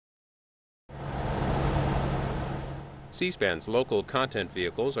C-SPAN's local content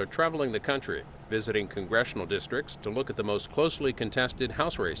vehicles are traveling the country, visiting congressional districts to look at the most closely contested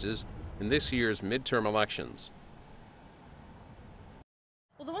House races in this year's midterm elections.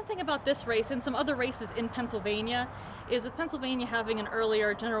 Well, the one thing about this race and some other races in Pennsylvania is with Pennsylvania having an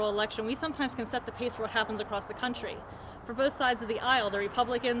earlier general election, we sometimes can set the pace for what happens across the country. For both sides of the aisle, the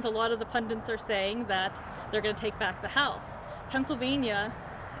Republicans, a lot of the pundits are saying that they're going to take back the House. Pennsylvania,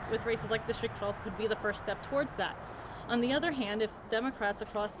 with races like District 12, could be the first step towards that. On the other hand, if Democrats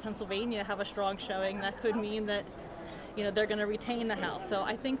across Pennsylvania have a strong showing, that could mean that, they're going to retain the House. So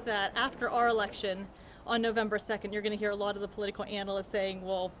I think that after our election on November 2nd, you're going to hear a lot of the political analysts saying,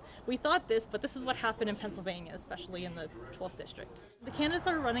 well, we thought this, but this is what happened in Pennsylvania, especially in the 12th district. The candidates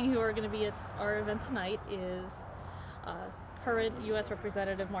that are running who are going to be at our event tonight is current U.S.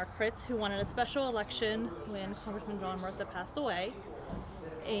 Representative Mark Critz, who won in a special election when Congressman John Murtha passed away,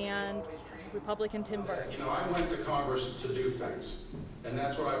 and Republican Tim Burns. I went to Congress to do things, and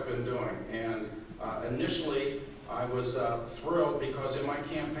that's what I've been doing. And initially, I was thrilled because in my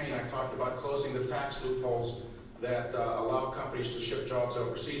campaign I talked about closing the tax loopholes that allow companies to ship jobs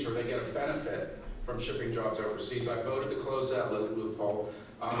overseas, or they get a benefit from shipping jobs overseas. I voted to close that loophole.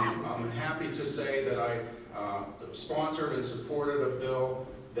 I'm happy to say that I sponsored and supported a bill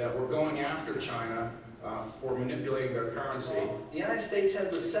that we're going after China for manipulating their currency. The United States has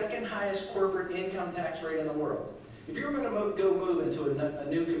the second highest corporate income tax rate in the world. If you were going to go move into a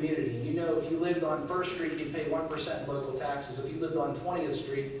new community, if you lived on 1st Street, you'd pay 1% local taxes. If you lived on 20th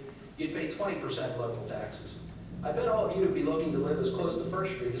Street, you'd pay 20% local taxes. I bet all of you would be looking to live as close to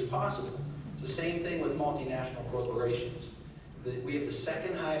 1st Street as possible. It's the same thing with multinational corporations. We have the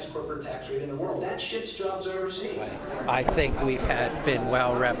second highest corporate tax rate in the world. That ships jobs overseas. I think we've been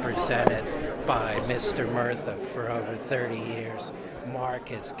well represented by Mr. Murtha for over 30 years. Mark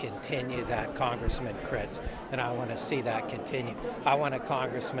has continued that, Congressman Critz, and I want to see that continue. I want a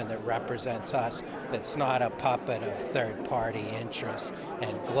congressman that represents us, that's not a puppet of third-party interests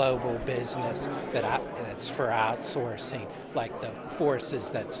and global business that's for outsourcing, like the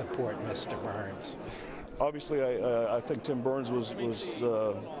forces that support Mr. Burns. Obviously, I think Tim Burns was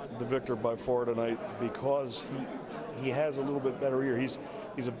the victor by far tonight because he has a little bit better ear. He's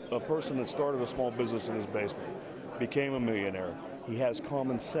a person that started a small business in his basement, became a millionaire. He has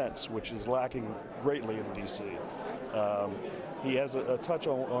common sense, which is lacking greatly in D.C. He has a touch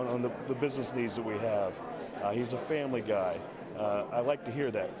on the business needs that we have. He's a family guy. I like to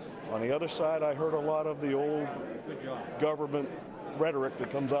hear that. On the other side, I heard a lot of the old government rhetoric that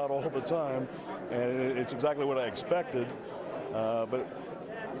comes out all the time, and it's exactly what I expected. But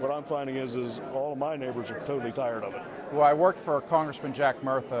what I'm finding is all of my neighbors are totally tired of it. Well, I worked for Congressman Jack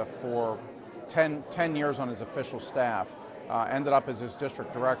Murtha for 10 years on his official staff. Ended up as his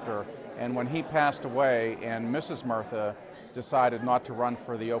district director, and when he passed away and Mrs. Murtha decided not to run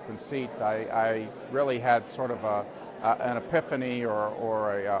for the open seat, I really had sort of an epiphany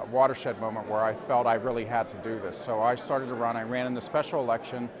or a watershed moment where I felt I really had to do this. So I started to run. I ran in the special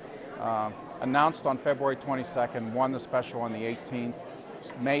election, announced on February 22nd, won the special on the 18th,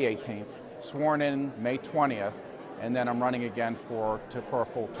 May 18th, sworn in May 20th, and then I'm running again for a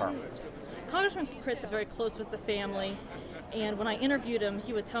full term. Congressman Critz is very close with the family, and when I interviewed him,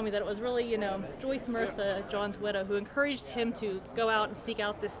 he would tell me that it was really, Joyce Murtha, John's widow, who encouraged him to go out and seek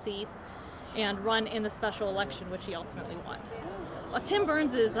out this seat and run in the special election, which he ultimately won. Tim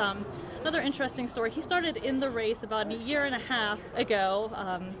Burns is another interesting story. He started in the race about a year and a half ago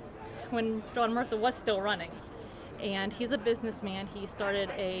when John Murtha was still running. And he's a businessman. He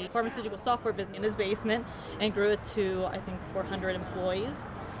started a pharmaceutical software business in his basement and grew it to, I think, 400 employees.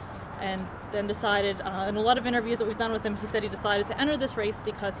 And then decided, in a lot of interviews that we've done with him, he said he decided to enter this race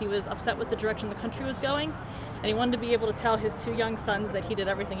because he was upset with the direction the country was going. And he wanted to be able to tell his 2 young sons that he did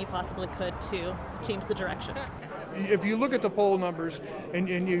everything he possibly could to change the direction. If you look at the poll numbers and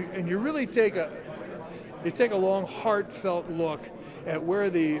you really take a long, heartfelt look at where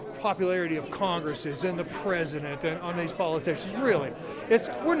the popularity of Congress is and the president and on these politicians, really,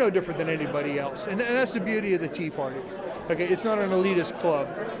 we're no different than anybody else. And that's the beauty of the Tea Party. Okay, it's not an elitist club.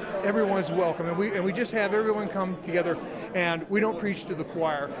 Everyone's welcome, and we just have everyone come together, and we don't preach to the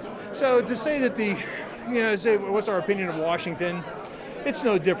choir. So to say that say what's our opinion of Washington, it's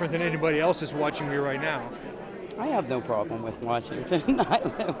no different than anybody else that's watching me right now. I have no problem with Washington.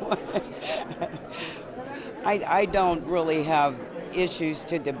 I don't really have issues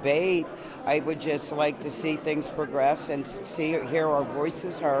to debate. I would just like to see things progress and hear our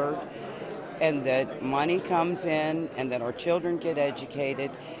voices heard, and that money comes in, and that our children get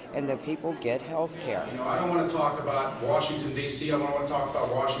educated, and that people get health care. I don't want to talk about Washington, D.C. I don't want to talk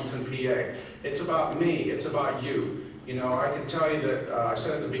about Washington, PA. It's about me. It's about you. You know, I can tell you that I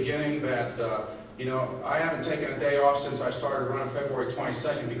said at the beginning that, you know, I haven't taken a day off since I started running February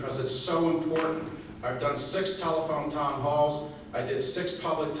 22nd because it's so important. I've done 6 telephone town halls. I did 6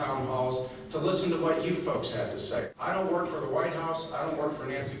 public town halls to listen to what you folks had to say. I don't work for the White House. I don't work for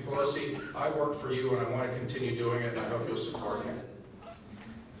Nancy Pelosi. I work for you, and I want to continue doing it, and I hope you'll support me.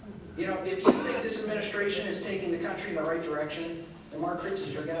 You know, if you think this administration is taking the country in the right direction, then Mark Critz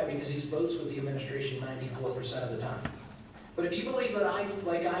is your guy because he votes with the administration 94% of the time. But if you believe that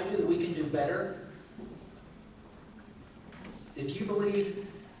like I do, that we can do better, if you believe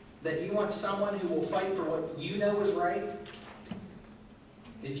that you want someone who will fight for what you know is right,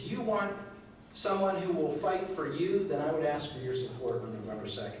 if you want someone who will fight for you, then I would ask for your support on November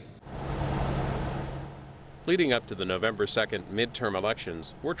 2nd. Leading up to the November 2nd midterm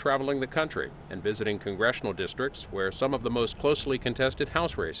elections, we're traveling the country and visiting congressional districts where some of the most closely contested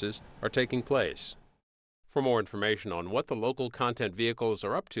House races are taking place. For more information on what the local content vehicles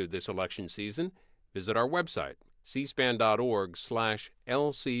are up to this election season, visit our website,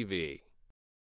 cspan.org/LCV.